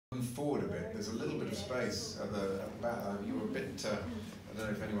forward a bit. There's a little bit of space at the back. You were a bit, I don't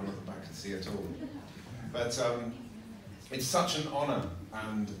know if anyone at the back can see at all. But it's such an honour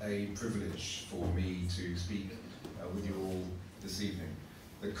and a privilege for me to speak with you all this evening.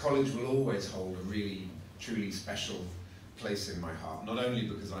 The college will always hold a really, truly special place in my heart, not only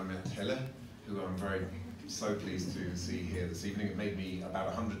because I met Helle, who I'm very so pleased to see here this evening. It made me about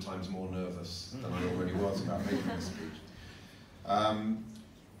 100 times more nervous than I already was about making this speech.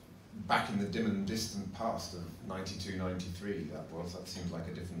 Back in the dim and distant past of 92, 93, that seems like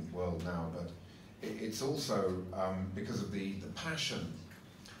a different world now, but it's also because of the passion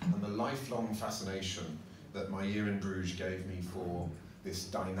and the lifelong fascination that my year in Bruges gave me for this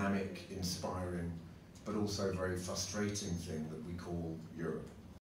dynamic, inspiring, but also very frustrating thing that we call Europe.